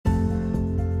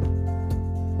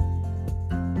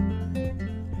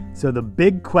So the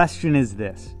big question is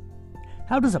this: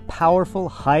 how does a powerful,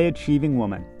 high-achieving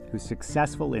woman who's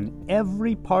successful in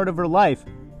every part of her life,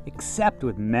 except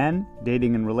with men,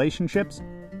 dating, and relationships,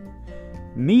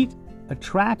 meet,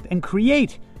 attract, and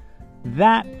create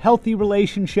that healthy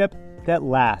relationship that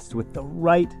lasts with the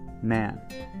right man?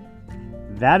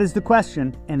 That is the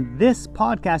question, and this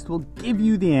podcast will give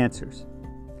you the answers.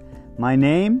 My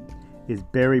name is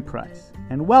Barry Price,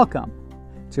 and welcome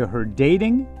to Her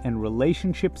Dating and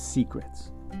Relationship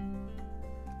Secrets.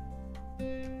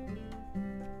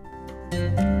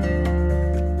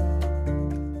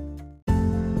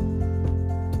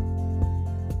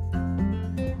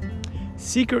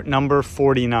 Secret number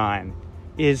 49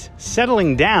 is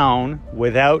settling down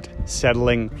without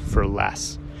settling for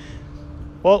less.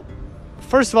 Well,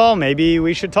 first of all, maybe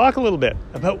we should talk a little bit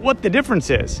about what the difference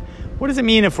is. What does it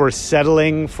mean if we're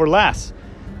settling for less?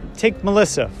 Take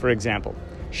Melissa, for example.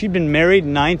 She'd been married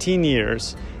 19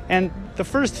 years, and the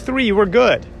first 3 were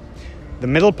good. The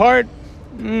middle part,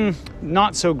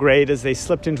 not so great, as they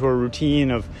slipped into a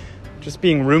routine of just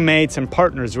being roommates and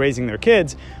partners raising their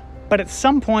kids. But at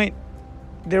some point,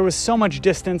 there was so much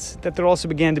distance that there also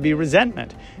began to be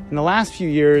resentment. And the last few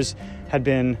years had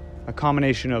been a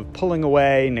combination of pulling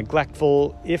away,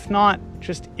 neglectful, if not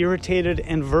just irritated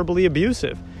and verbally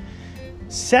abusive.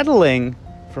 Settling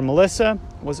for Melissa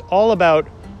was all about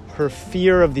her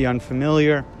fear of the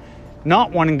unfamiliar,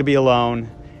 not wanting to be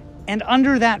alone, and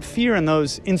under that fear and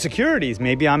those insecurities,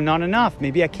 maybe I'm not enough,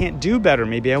 maybe I can't do better,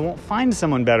 maybe I won't find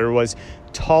someone better, was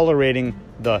tolerating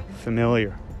the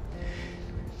familiar.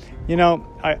 You know,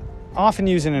 I often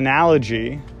use an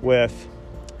analogy with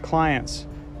clients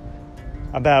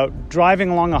about driving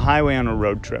along a highway on a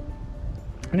road trip.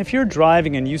 And if you're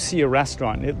driving and you see a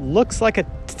restaurant, it looks like a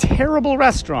terrible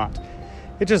restaurant.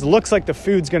 It just looks like the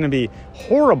food's going to be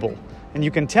horrible. And you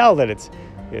can tell that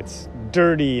it's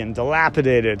dirty and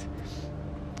dilapidated.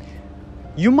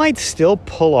 You might still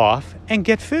pull off and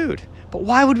get food. But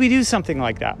why would we do something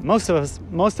like that? Most of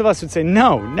us would say,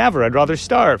 no, never, I'd rather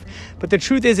starve. But the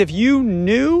truth is, if you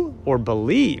knew or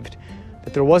believed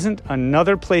that there wasn't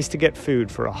another place to get food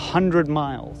for 100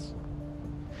 miles,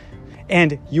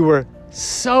 and you were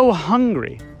so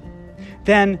hungry,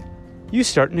 then you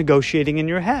start negotiating in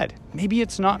your head. Maybe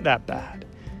it's not that bad.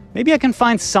 Maybe I can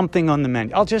find something on the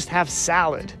menu. I'll just have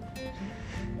salad.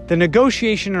 The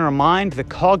negotiation in our mind, the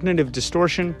cognitive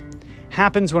distortion,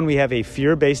 happens when we have a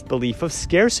fear-based belief of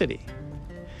scarcity.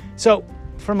 So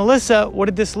for Melissa, what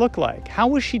did this look like? How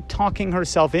was she talking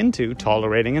herself into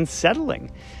tolerating and settling?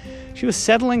 She was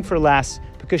settling for less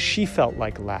because she felt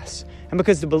like less, and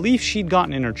because the belief she'd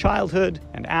gotten in her childhood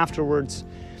and afterwards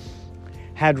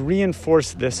had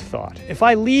reinforced this thought. If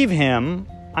I leave him,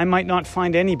 I might not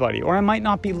find anybody, or I might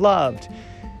not be loved.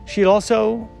 She had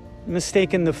also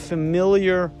mistaken the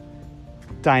familiar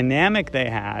dynamic they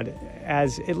had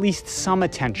as at least some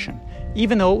attention,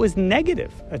 even though it was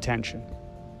negative attention.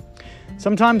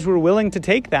 Sometimes we're willing to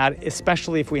take that,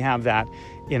 especially if we have that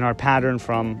in our pattern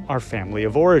from our family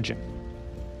of origin.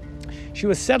 She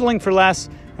was settling for less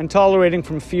and tolerating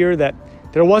from fear that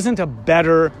there wasn't a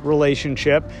better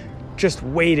relationship just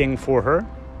waiting for her.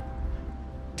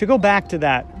 To go back to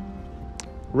that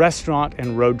restaurant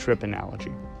and road trip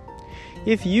analogy,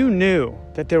 if you knew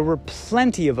that there were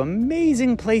plenty of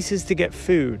amazing places to get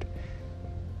food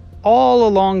all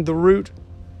along the route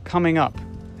coming up,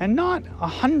 and not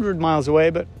 100 miles away,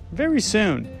 but very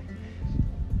soon,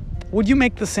 would you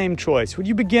make the same choice? Would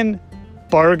you begin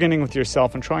bargaining with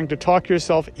yourself and trying to talk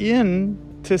yourself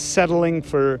into settling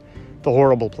for the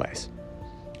horrible place?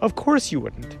 Of course you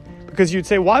wouldn't, because you'd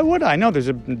say, why would I? No, there's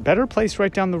a better place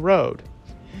right down the road.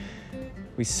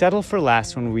 We settle for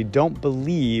less when we don't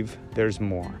believe there's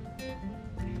more.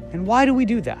 And why do we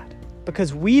do that?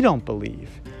 Because we don't believe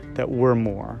that we're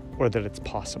more or that it's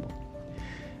possible.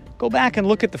 Go back and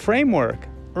look at the framework.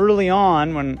 Early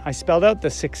on, when I spelled out the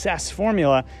success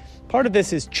formula, part of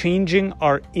this is changing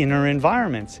our inner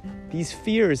environments. These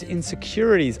fears,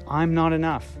 insecurities, I'm not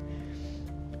enough.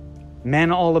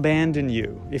 Men all abandon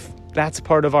you, if that's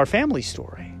part of our family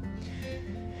story.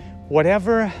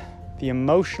 Whatever the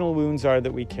emotional wounds are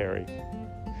that we carry,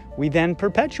 we then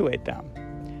perpetuate them.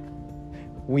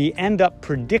 We end up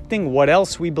predicting what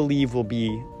else we believe will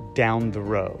be down the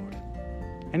road.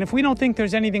 And if we don't think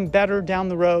there's anything better down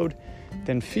the road,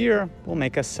 then fear will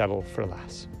make us settle for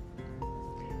less.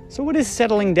 So what is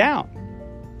settling down?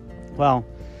 Well,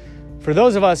 for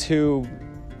those of us who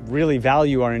really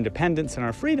value our independence and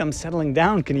our freedom, settling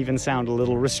down can even sound a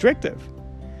little restrictive.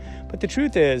 But the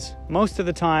truth is, most of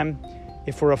the time,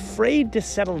 if we're afraid to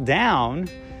settle down,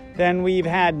 then we've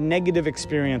had negative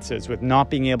experiences with not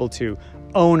being able to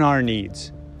own our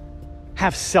needs,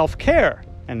 have self-care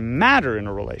and matter in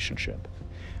a relationship.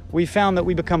 We found that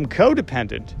we become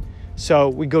codependent, so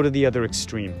we go to the other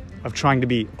extreme of trying to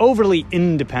be overly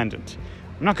independent.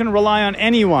 I'm not going to rely on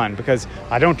anyone because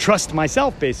I don't trust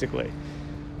myself, basically.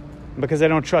 Because I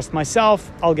don't trust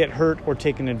myself, I'll get hurt or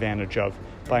taken advantage of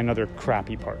by another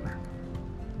crappy partner.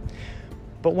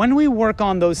 But when we work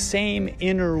on those same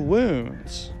inner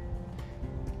wounds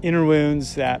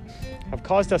that have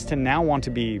caused us to now want to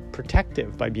be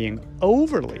protective by being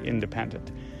overly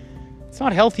independent, it's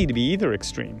not healthy to be either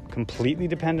extreme, completely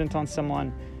dependent on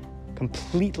someone,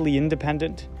 completely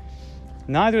independent.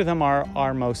 Neither of them are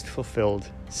our most fulfilled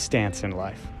stance in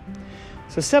life.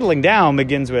 So settling down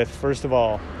begins with, first of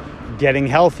all, getting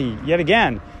healthy, yet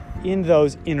again, in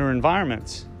those inner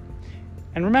environments.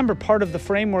 And remember, part of the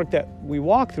framework that we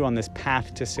walk through on this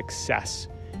path to success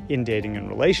in dating and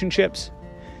relationships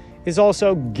is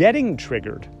also getting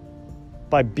triggered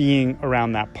by being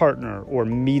around that partner or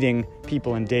meeting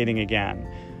people and dating again,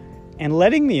 and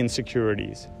letting the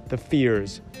insecurities, the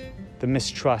fears, the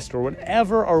mistrust, or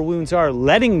whatever our wounds are,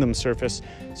 letting them surface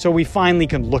so we finally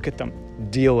can look at them,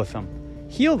 deal with them,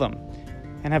 heal them,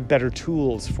 and have better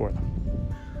tools for them.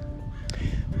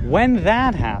 When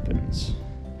that happens,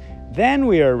 then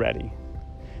we are ready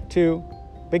to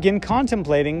begin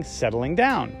contemplating settling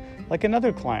down, like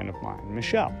another client of mine,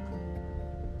 Michelle.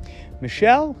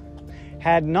 Michelle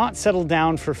had not settled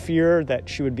down for fear that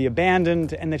she would be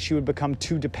abandoned and that she would become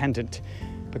too dependent,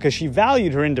 because she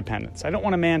valued her independence. I don't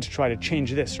want a man to try to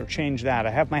change this or change that.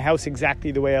 I have my house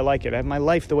exactly the way I like it. I have my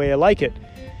life the way I like it.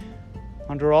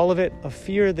 Under all of it, a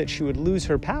fear that she would lose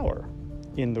her power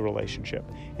in the relationship.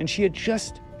 And she had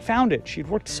just found it. She'd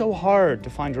worked so hard to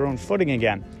find her own footing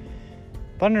again.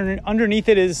 But underneath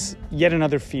it is yet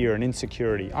another fear and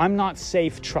insecurity. I'm not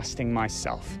safe trusting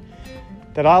myself.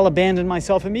 That I'll abandon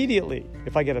myself immediately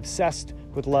if I get obsessed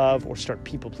with love or start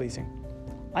people-pleasing.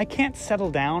 I can't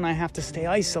settle down. I have to stay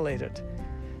isolated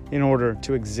in order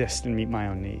to exist and meet my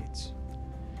own needs.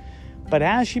 But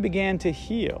as she began to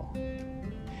heal,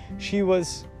 she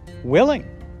was willing,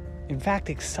 in fact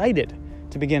excited,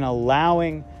 to begin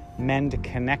allowing men to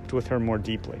connect with her more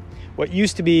deeply. What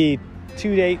used to be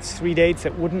 2 dates, 3 dates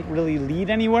that wouldn't really lead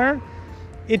anywhere,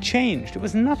 it changed. It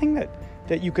was nothing that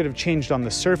you could have changed on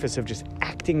the surface of just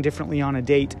acting differently on a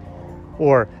date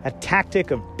or a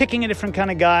tactic of picking a different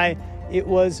kind of guy. It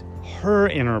was her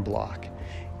inner block.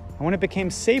 And when it became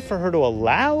safe for her to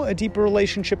allow a deeper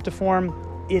relationship to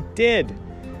form, it did.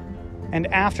 And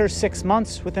after 6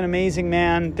 months with an amazing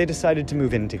man, they decided to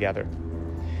move in together.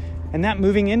 And that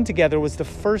moving in together was the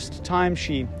first time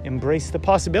she embraced the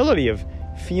possibility of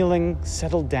feeling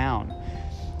settled down.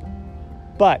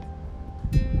 But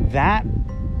that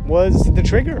was the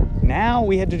trigger. Now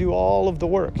we had to do all of the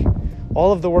work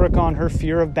on her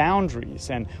fear of boundaries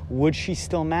and would she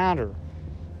still matter?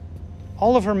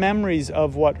 All of her memories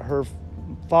of what her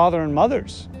father and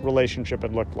mother's relationship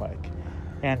had looked like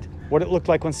and what it looked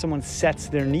like when someone sets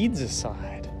their needs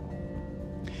aside.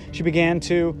 She began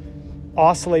to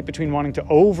oscillate between wanting to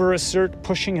over-assert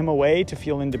pushing him away to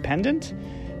feel independent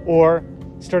or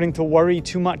starting to worry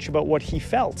too much about what he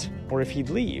felt or if he'd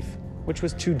leave, which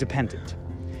was too dependent.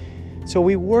 So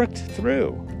we worked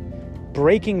through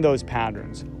breaking those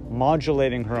patterns,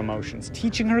 modulating her emotions,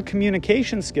 teaching her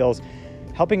communication skills,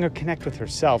 helping her connect with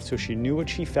herself so she knew what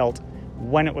she felt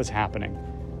when it was happening,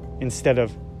 instead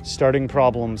of starting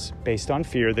problems based on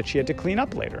fear that she had to clean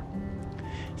up later.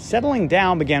 Settling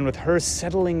down began with her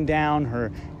settling down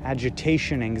her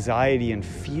agitation, anxiety, and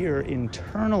fear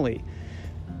internally.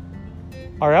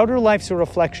 Our outer life's a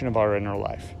reflection of our inner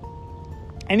life.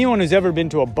 Anyone who's ever been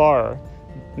to a bar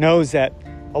knows that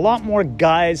a lot more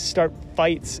guys start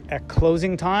fights at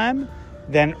closing time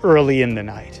than early in the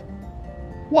night.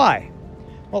 Why?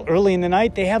 Well, early in the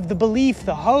night, they have the belief,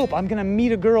 the hope, I'm going to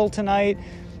meet a girl tonight,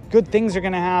 good things are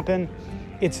going to happen.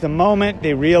 It's the moment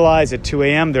they realize at 2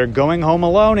 a.m. they're going home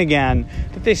alone again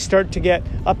that they start to get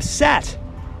upset.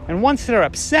 And once they're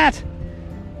upset,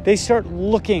 they start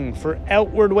looking for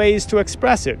outward ways to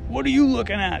express it. What are you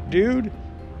looking at, dude?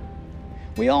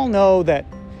 We all know that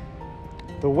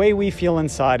the way we feel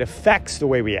inside affects the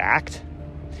way we act.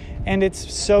 And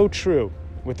it's so true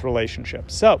with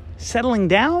relationships. So settling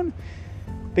down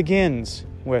begins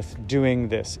with doing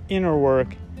this inner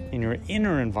work in your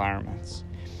inner environments.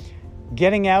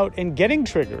 Getting out and getting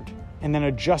triggered, and then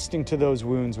adjusting to those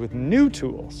wounds with new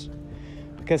tools.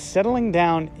 Because settling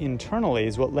down internally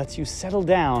is what lets you settle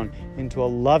down into a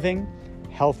loving,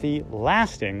 healthy,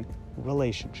 lasting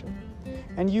relationship.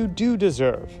 And you do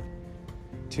deserve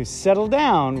to settle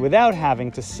down without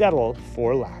having to settle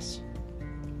for less.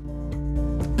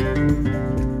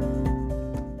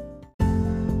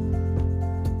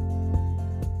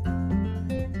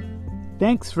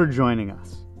 Thanks for joining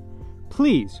us.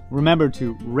 Please remember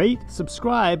to rate,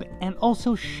 subscribe, and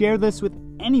also share this with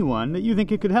anyone that you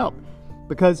think it could help,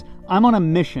 because I'm on a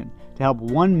mission to help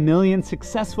 1 million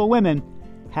successful women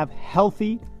have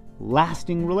healthy,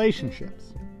 lasting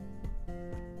relationships.